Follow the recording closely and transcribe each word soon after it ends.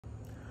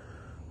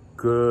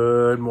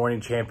Good morning,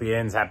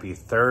 champions. Happy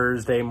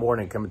Thursday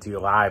morning, coming to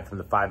you live from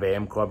the 5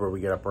 a.m. club, where we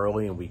get up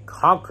early and we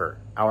conquer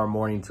our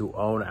morning to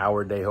own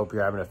our day. Hope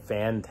you're having a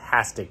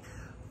fantastic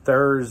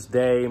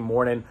Thursday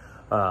morning.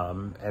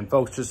 And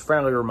folks, just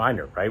friendly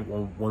reminder, right?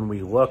 When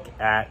we look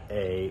at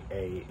a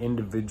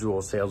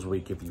individual sales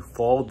week, if you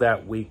fold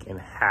that week in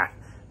half,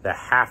 the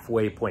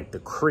halfway point, the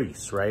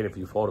crease, right? If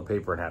you fold a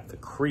paper in half, the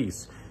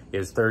crease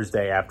is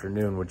Thursday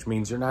afternoon, which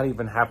means you're not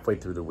even halfway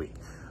through the week.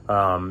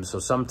 So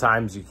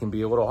sometimes you can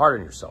be a little hard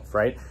on yourself,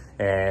 right?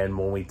 And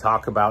when we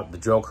talk about the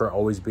Joker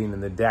always being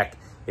in the deck,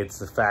 it's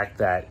the fact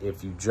that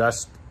if you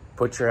just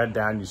put your head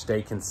down, you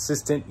stay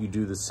consistent, you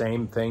do the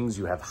same things,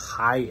 you have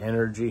high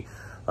energy,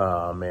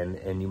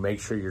 and you make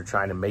sure you're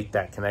trying to make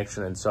that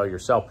connection and sell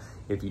yourself.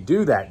 If you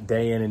do that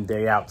day in and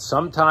day out,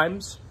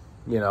 sometimes,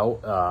 you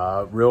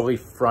know, really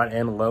front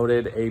end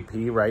loaded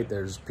AP, right?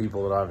 There's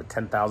people that have a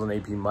 10,000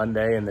 AP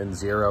Monday and then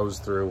zeros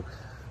through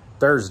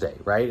Thursday,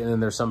 right? And then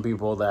there's some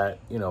people that,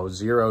 you know,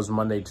 zeros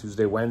Monday,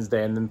 Tuesday,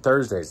 Wednesday, and then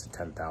Thursday's a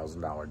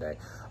 $10,000 day.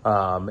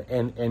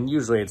 And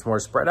usually it's more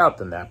spread out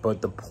than that.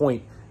 But the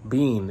point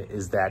being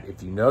is that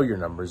if you know your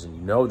numbers and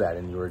you know that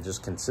and you are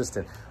just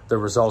consistent, the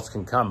results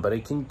can come. But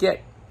it can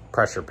get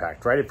pressure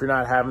packed, right? If you're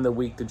not having the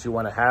week that you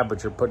want to have,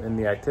 but you're putting in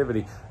the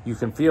activity, you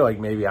can feel like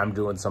maybe I'm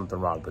doing something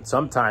wrong. But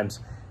sometimes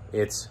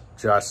it's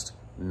just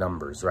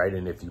numbers, right?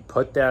 And if you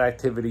put that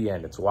activity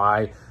in, it's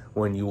why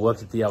when you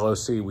look at the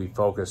LOC, we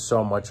focus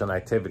so much on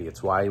activity.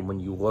 It's why when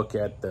you look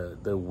at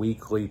the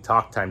weekly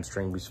talk time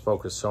string, we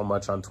focus so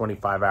much on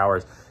 25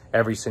 hours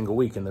every single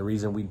week. And the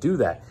reason we do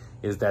that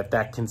is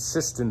that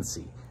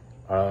consistency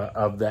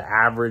of the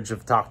average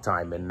of talk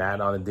time and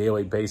that on a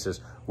daily basis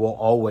will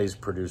always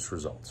produce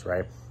results,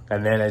 right?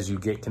 And then as you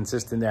get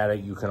consistent at it,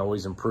 you can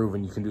always improve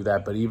and you can do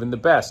that. But even the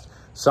best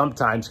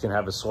sometimes can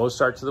have a slow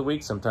start to the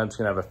week. Sometimes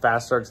can have a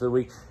fast start to the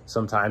week.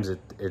 Sometimes it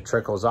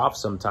trickles off.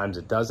 Sometimes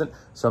it doesn't.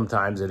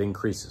 Sometimes it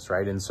increases,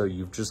 right? And so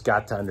you've just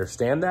got to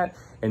understand that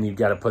and you've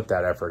got to put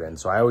that effort in.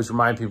 So I always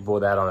remind people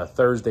that on a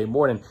Thursday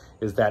morning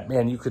is that,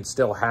 man, you could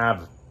still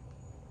have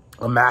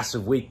a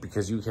massive week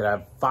because you could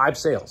have 5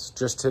 sales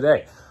just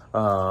today.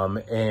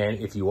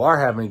 And if you are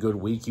having a good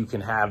week, you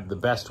can have the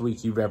best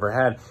week you've ever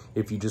had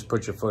if you just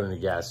put your foot in the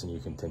gas and you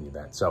continue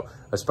that. So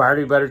aspire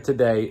to be better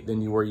today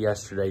than you were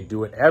yesterday.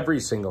 Do it every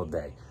single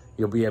day.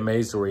 You'll be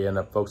amazed where you end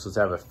up, folks. Let's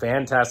have a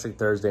fantastic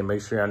Thursday.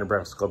 Make sure you're on the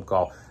Breakfast Club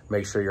call.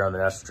 Make sure you're on the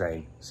National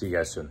Train. See you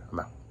guys soon. I'm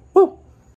out.